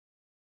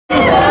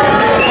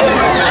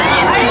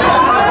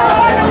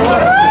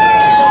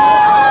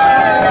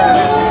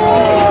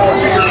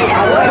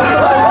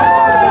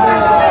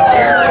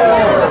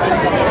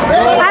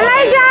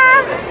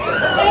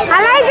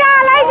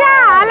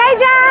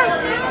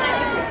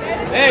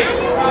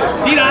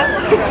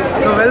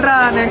వెళ్ళరా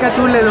నేను ఇంకా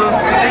చూడలేదు.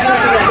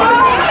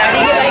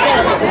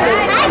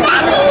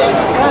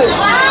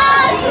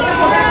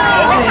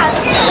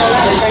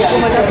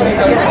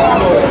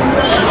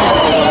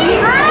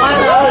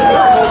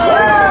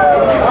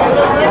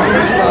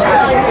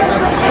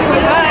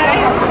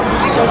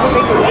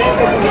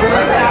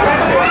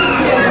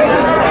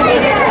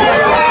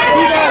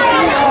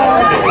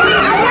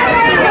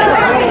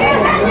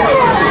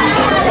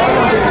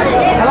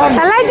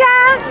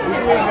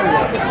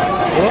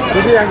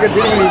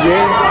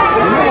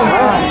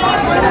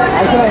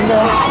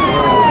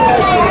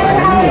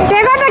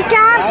 देखो तो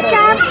कैप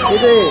कैप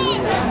स्तुति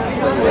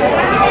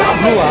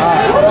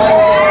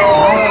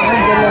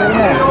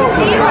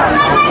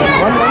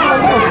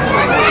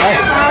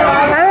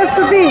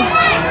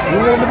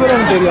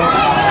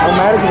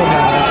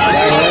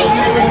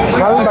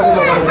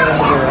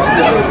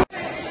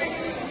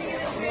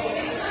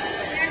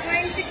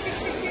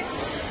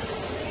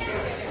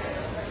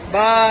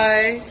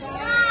Bye.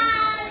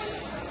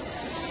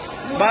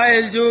 Bye,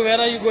 Elju. Where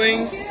are you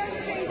going?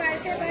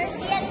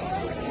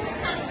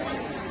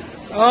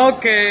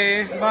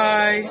 Okay.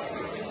 Bye.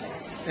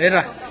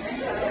 Era. You're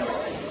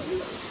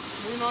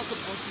not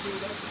supposed to do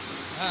that.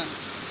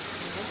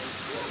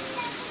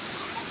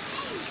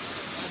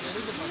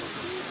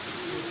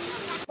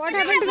 What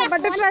happened to the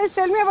butterflies?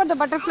 Tell me about the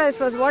butterflies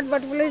first. What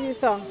butterflies you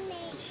saw?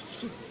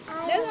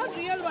 They're not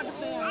real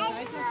butterflies,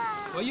 right?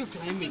 Why are you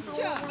climbing?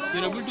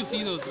 You're able to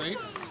see those, right?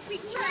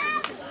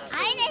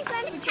 I just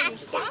want to catch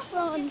the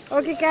phone.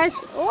 Okay, catch.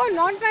 Oh,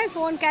 not my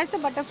phone. Catch the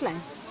butterfly.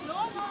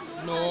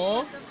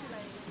 No.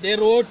 They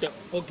wrote,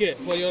 okay,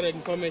 for your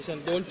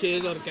information, don't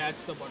chase or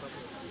catch the butterfly.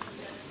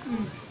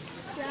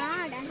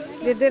 Yeah,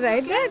 Did they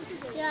write that?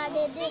 yeah,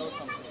 they did.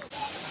 Come.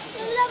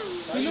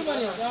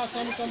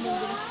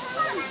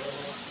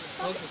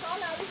 Okay.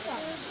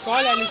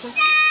 Call Alisa.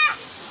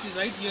 She's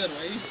right here,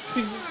 right?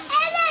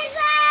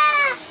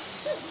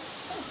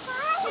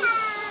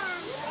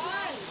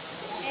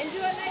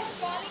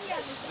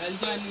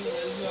 Elja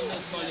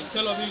is calling.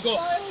 Chalo, we'll go.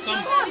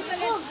 Come.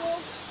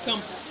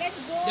 Come.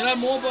 Let's go. There are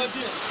more birds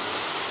here.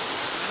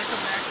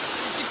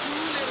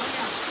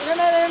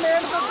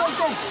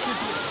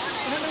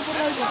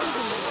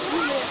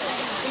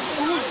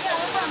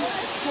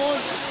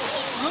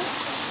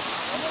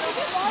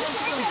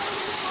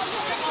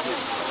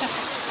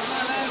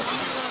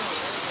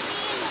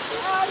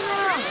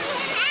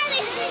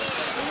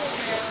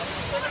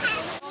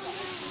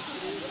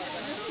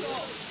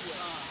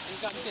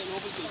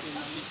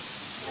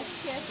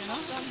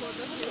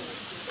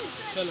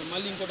 चलो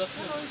मल्ली इंकोट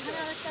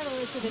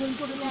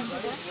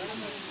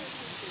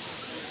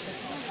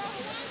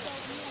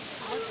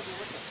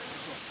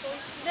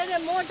There are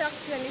more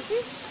ducks, can you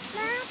see?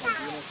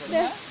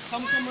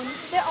 come on.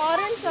 They're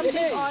orange,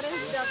 something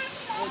orange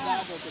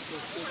ducks.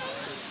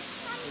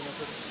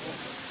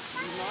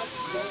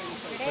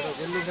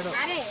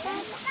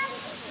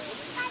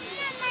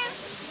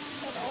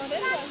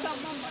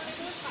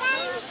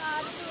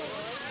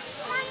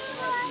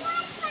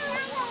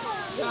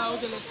 Yeah,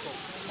 okay, let's go.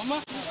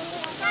 Mama.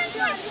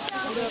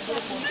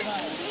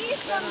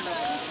 Please come.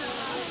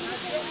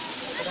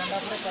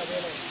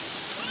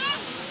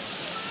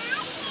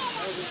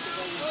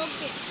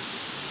 Okay.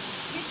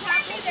 It's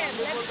happy there.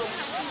 Let's go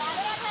happy.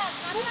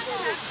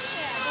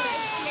 Yeah,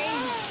 it's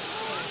playing.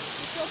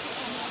 It's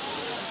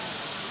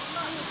okay.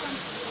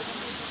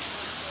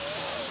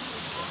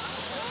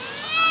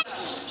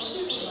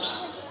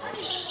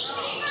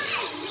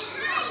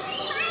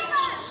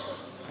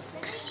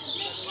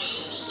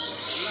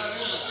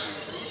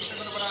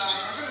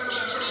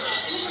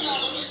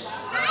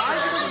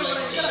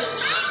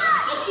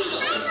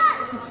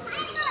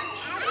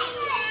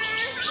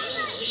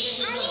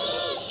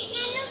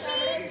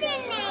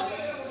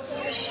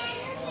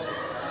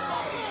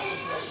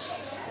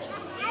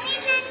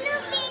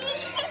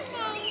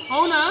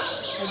 అవునా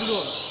అదిగో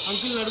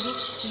uncle అడుగు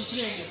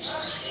pension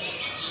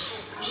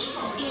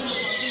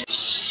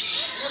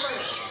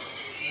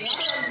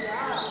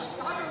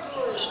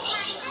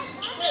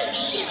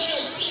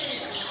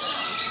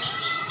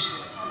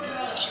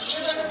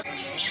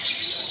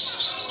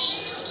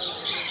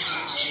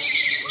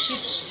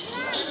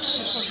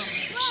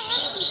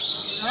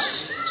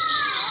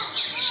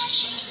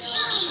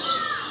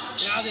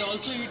Yeah, they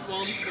also eat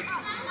worms, but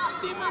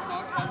they might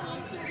not have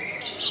worms in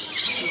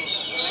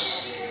this.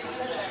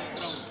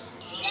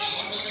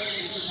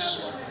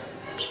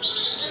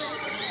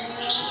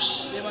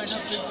 They might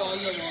have picked all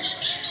the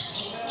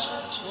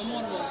worms. No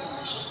more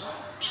worms.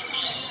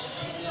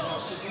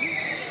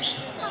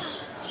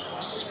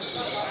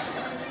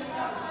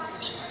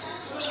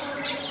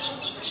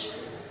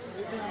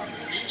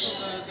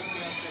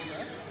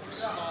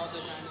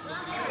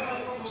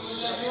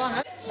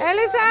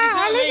 Elisa,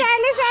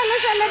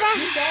 Leba.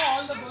 You saw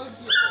all the birds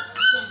here.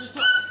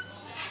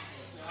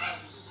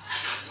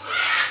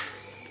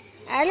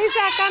 Elisa,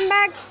 come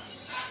back.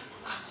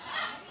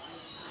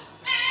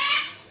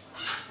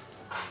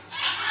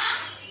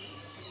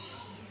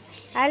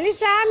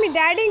 Elisa, me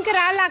daddy ఇంకా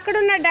రాళ్ళు అక్కడ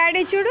ఉన్న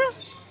daddy చూడు.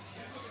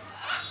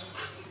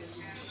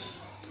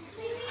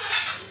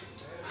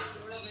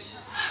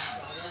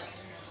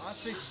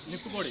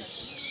 నిప్పుకోడి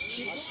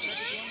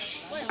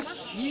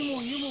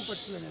emu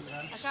పట్టుకోండి.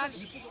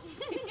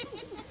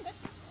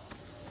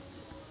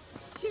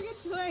 She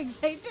gets so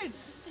excited.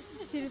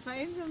 She'll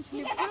find some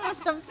slipper or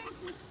something.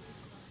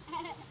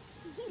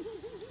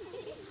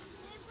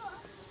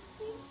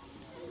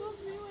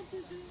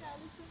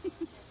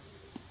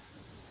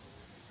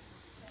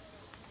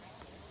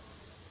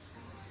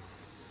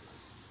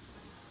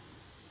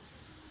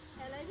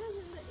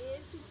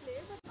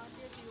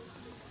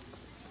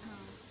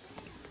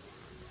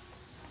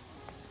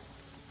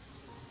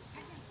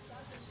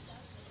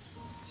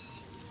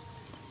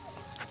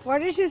 What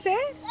did she say?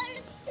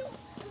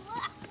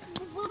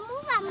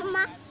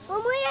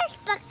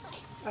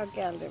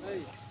 Okay, I'll do.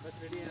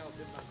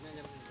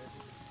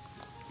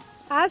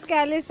 Ask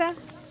Alisa.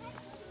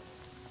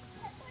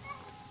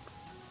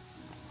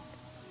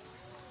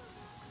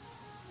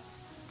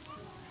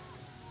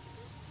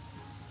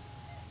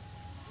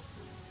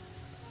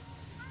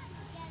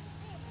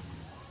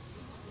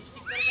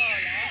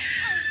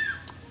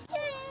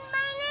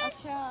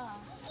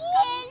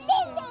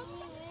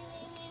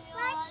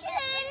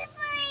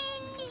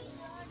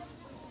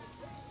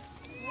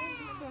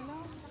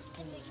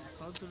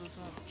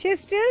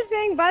 She's still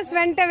saying bus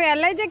went away.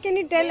 Elijah, can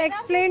you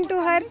explain to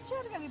her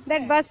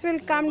that bus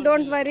will come,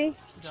 don't worry.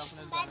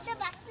 But the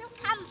bus will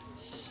come.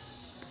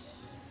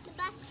 The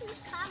bus will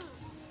come.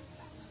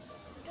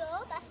 The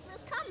bus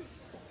will come.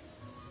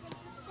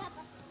 The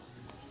bus.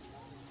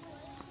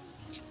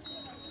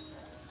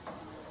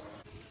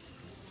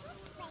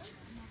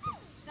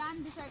 Stand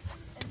beside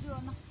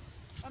Joanna.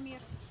 Come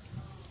here.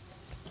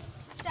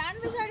 Stand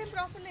beside him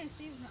properly,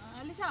 Steve.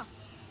 Alisa.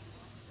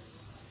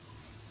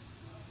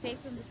 Take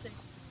from this side.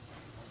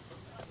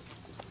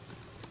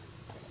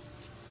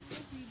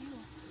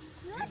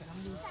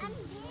 Stand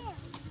there.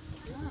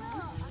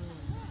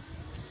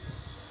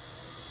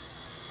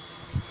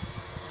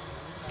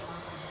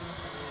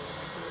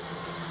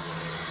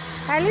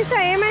 Alisa,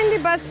 ఏమైంది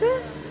bus?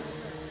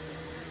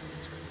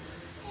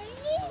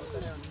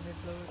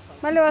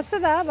 మళ్ళీ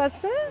వస్తుందా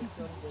bus?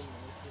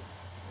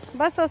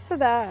 Bus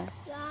వస్తుందా?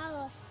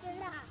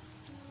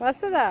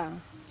 వస్తుందా?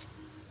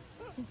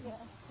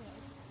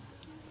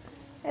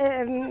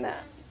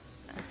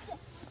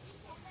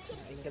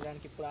 ఇంకా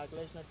దానికి ఇప్పుడు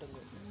ఆకలేసినట్టుంది.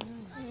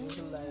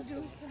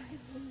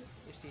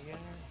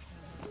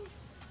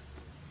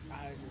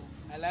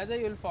 Eliza,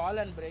 you will fall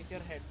and break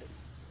your head.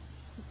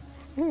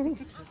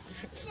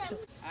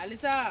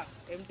 Alisa,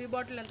 empty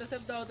bottle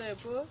ఎంతసేపు తాగుతావు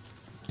చెప్పు?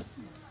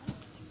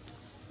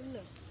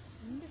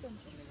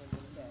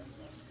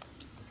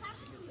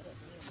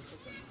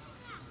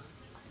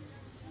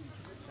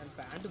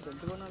 ప్యాంటు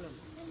బెల్ట్ కొనాలి.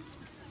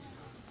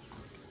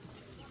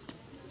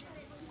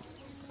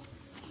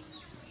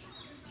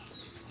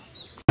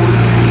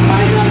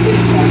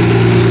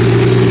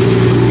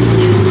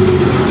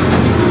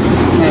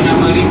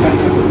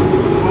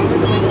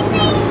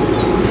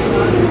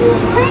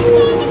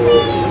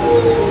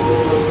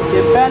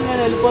 చెప్పాను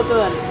నేను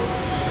వెళ్ళిపోతుందని.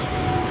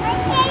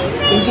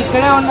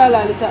 ఇంకిక్కడే ఉండాలి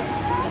అలిసా.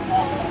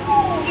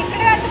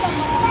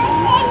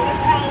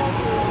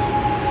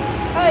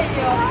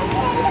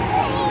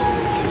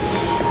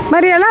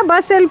 మరి ఎలా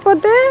బస్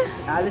వెళ్ళిపోతే?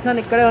 అలిసా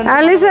ఇక్కడే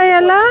అలిసా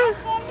ఎలా?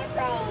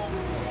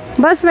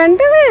 బస్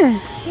వెంటనే?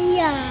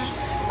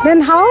 Then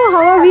how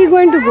are we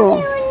going to go?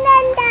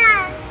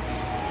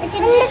 It's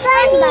a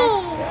different bus.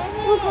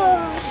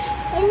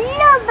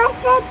 Yellow bus.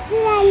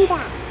 Yellow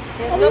bus.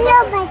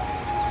 Yellow bus.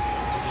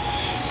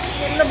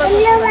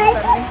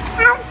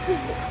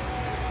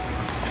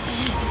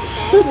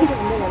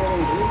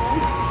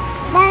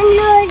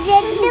 దానిలో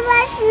రెడ్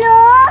బస్ లో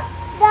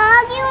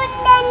డాగి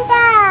ఉందంట.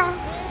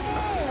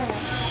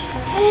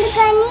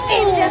 అందుకని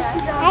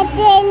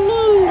అది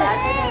వెళ్ళింది.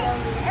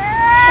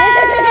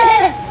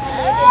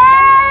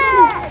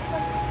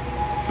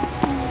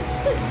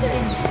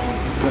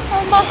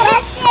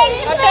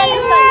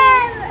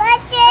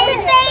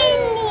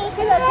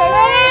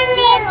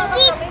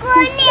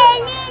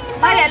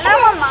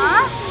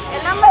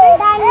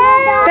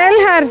 Tell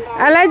her,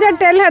 Elijah,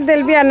 tell her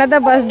there'll be another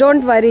bus.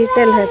 Don't worry,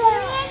 tell her.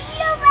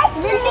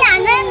 There'll be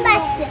another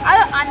bus.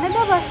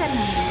 Another bus.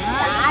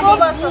 Another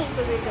bus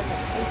వస్తుంది కదా.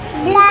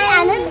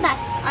 Another bus.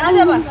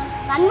 Another bus.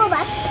 One more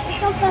bus.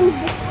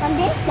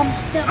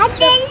 అది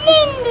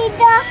వెళ్ళింది.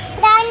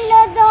 దానిలో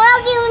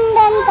డాగి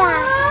ఉందంట.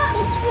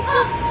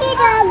 పిచ్చి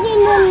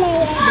డాగిలు ఉన్నాయి.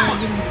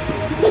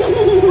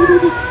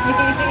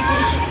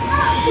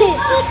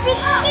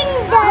 పిచ్చి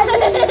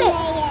డాగిలు ఉన్నాయి.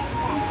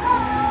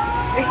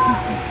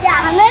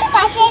 Another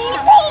bus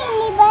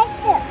వెళ్ళిపోయింది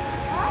bus.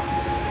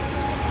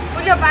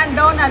 Put your pant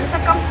down, Alisa.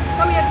 Come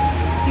here.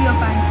 Put your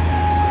pant.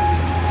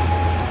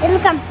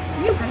 It'll come.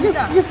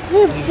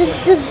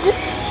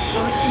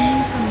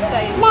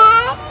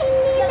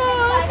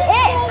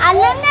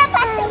 Another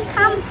bus will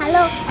come.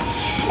 Hello.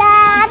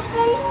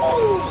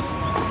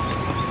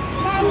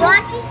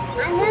 What?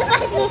 Another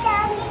bus will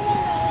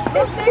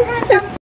come.